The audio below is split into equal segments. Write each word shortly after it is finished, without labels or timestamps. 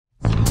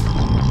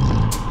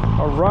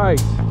All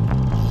right.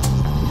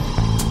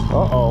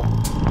 Uh-oh.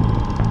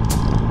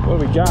 What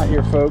do we got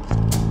here, folks?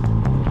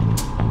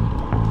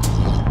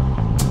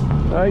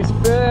 Nice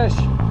fish.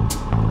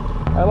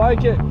 I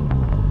like it.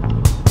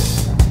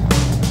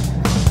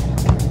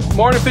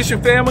 Morning,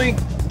 fishing family.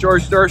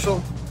 George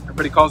Dershel.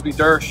 Everybody calls me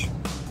Dersh.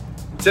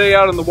 Today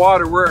out on the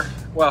water,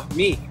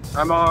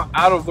 I'm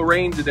out of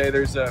Lorain today.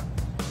 There's a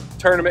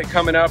tournament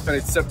coming up and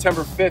it's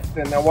September 5th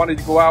and I wanted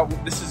to go out.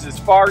 This is as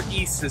far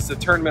east as the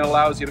tournament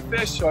allows you to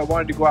fish, so I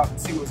wanted to go out and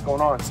see what's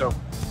going on. So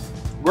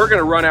we're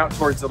gonna run out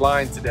towards the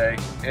line today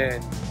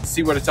and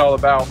see what it's all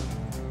about.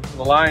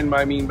 The line,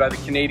 I mean by the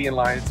Canadian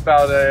line. It's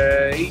about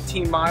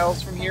 18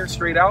 miles from here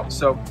straight out,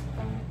 so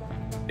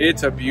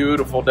it's a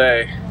beautiful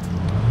day.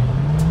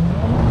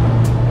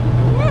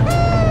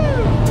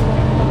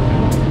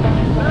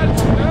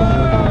 Let's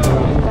go!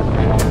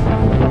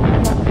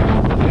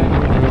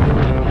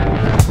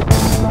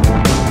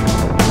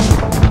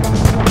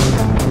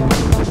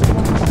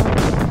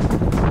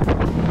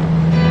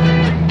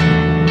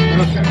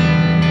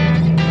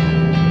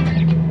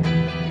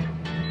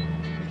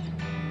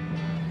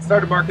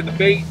 Started marking the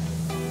bait,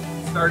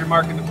 started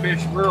marking the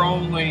fish. We're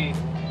only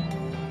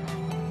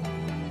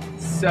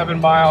 7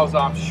 miles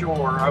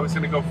offshore. I was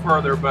gonna go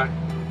further, but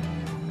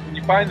when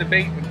you find the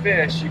bait and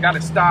fish, you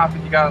gotta stop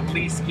and you gotta at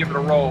least give it a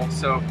roll.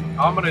 So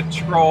I'm gonna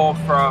troll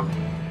from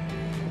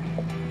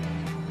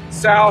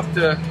south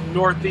to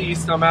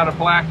northeast. I'm out of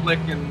Black Lick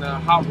and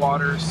hot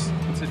waters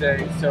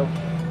today. So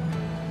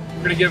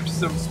we're gonna give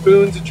some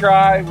spoons a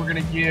try. We're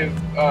gonna give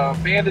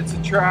bandits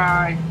a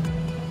try.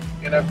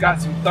 And I've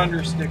got some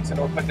thunder sticks that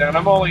I'll put down.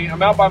 I'm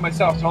out by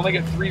myself, so I only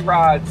get 3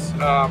 rods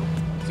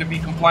to be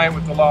compliant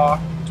with the law,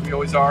 which we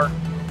always are.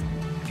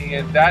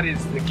 And that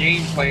is the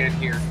game plan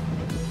here.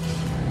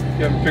 If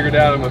you haven't figured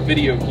out, I'm a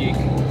video geek.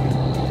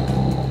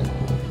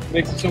 It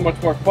makes it so much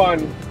more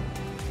fun.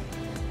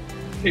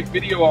 Take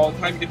video all the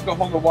time, you get to go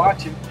home and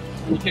watch it.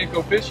 When you can't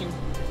go fishing,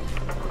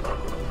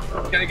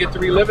 you kind of get to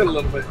relive it a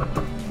little bit.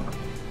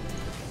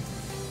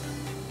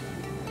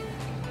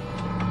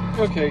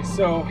 Okay,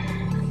 so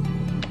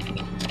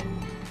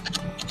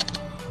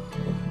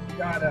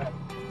got a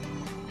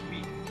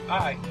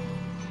eye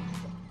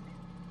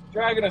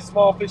dragging a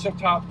small fish up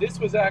top. This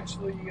was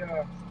actually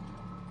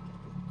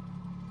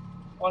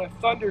on a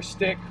thunder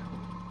stick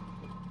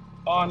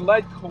on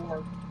lead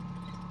core,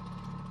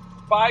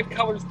 5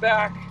 colors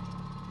back.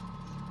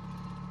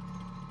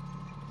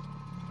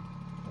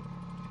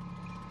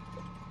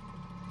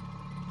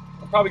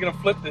 I'm probably gonna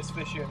flip this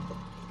fish in.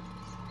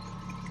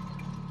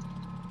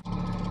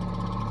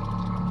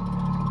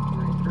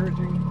 Very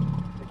encouraging.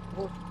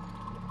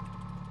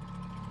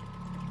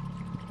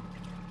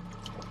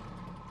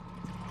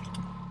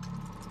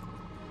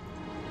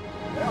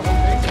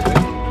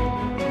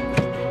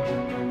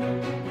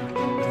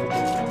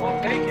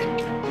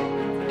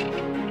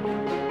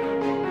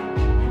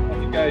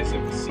 Guys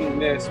have seen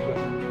this, but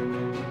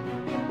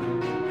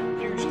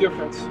huge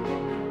difference.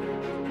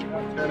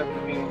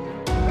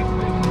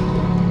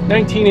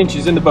 19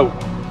 inches in the boat.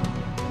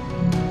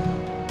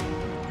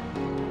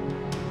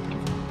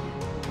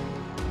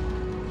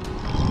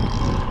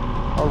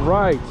 All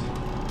right.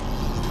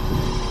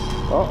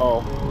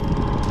 Uh-oh.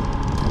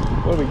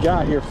 What do we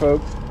got here,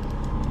 folks?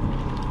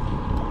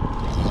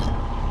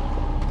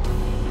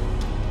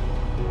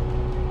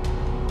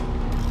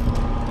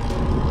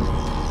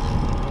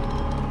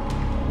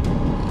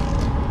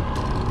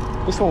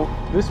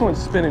 This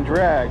one's spin and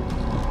drag.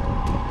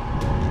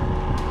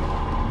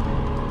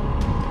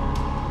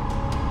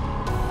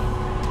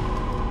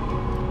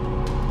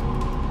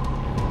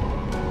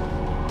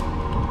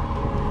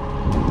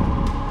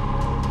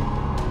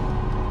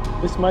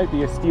 This might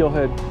be a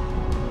steelhead.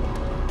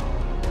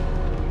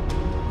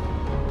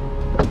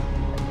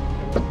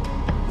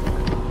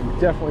 I'm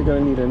definitely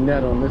gonna need a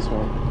net on this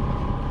one.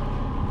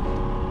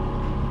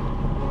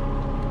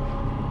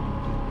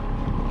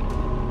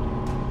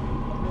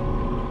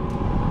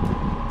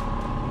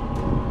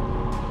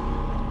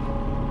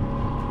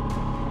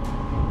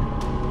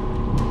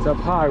 It's up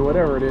high,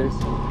 whatever it is,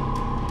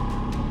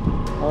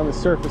 on the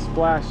surface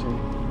flashing.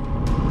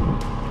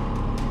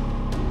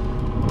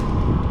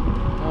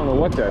 I don't know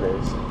what that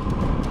is.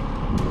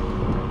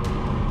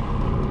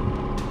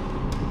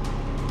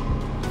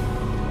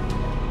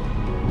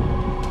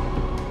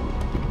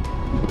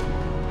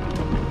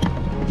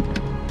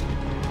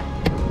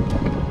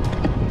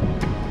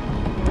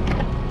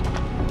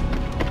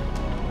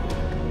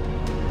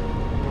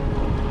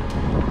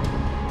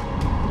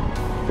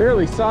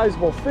 Fairly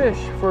sizable fish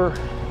for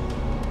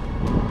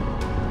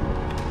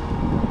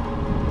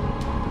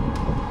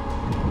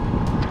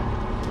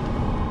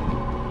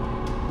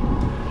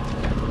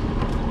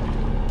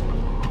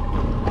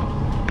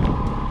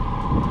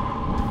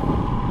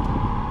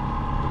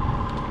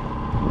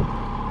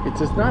it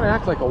does not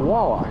act like a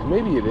walleye.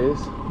 Maybe it is.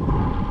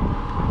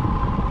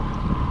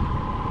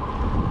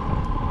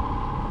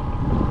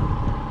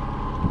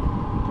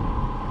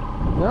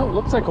 No, it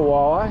looks like a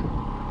walleye.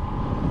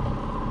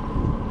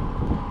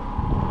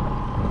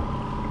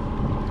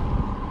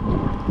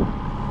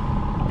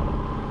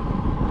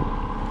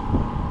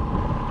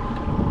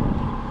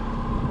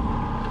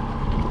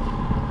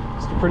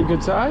 pretty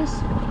good size.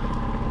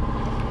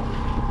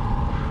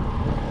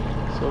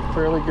 So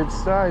fairly good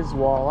size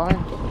walleye.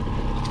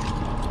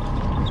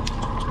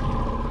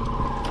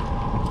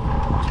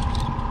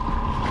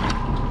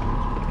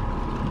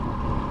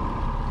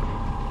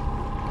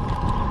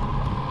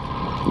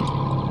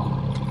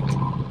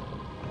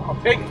 I'll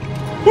take it.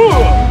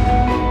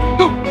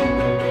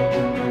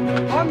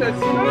 On the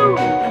smooth.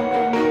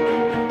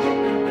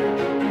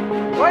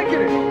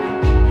 Liking it.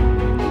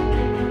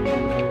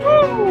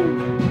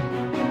 Woo!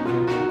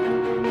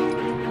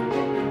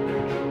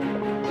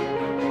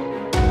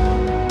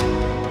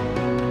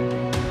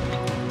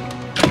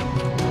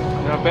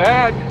 Not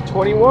bad.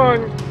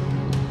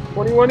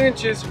 21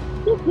 inches.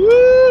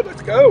 Woo-hoo!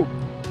 Let's go.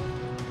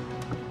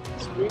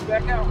 Spoon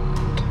back out.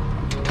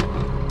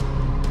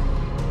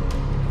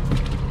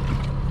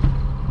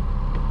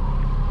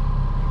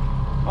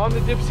 On the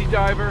dipsy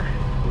diver.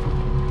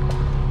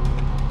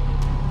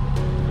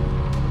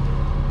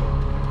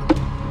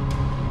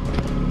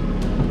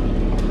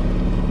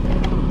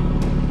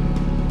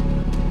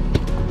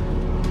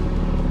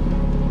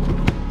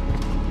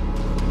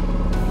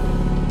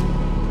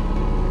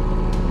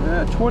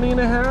 Yeah, 20 and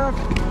a half.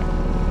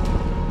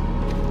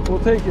 We'll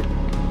take it.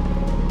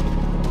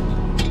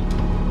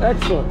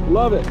 Excellent,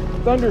 love it.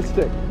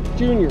 Thunderstick,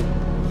 Junior.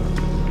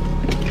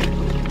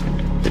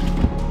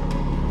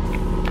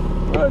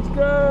 Let's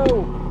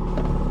go!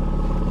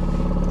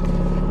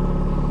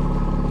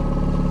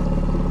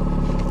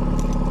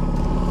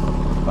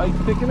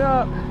 Bite's picking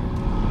up.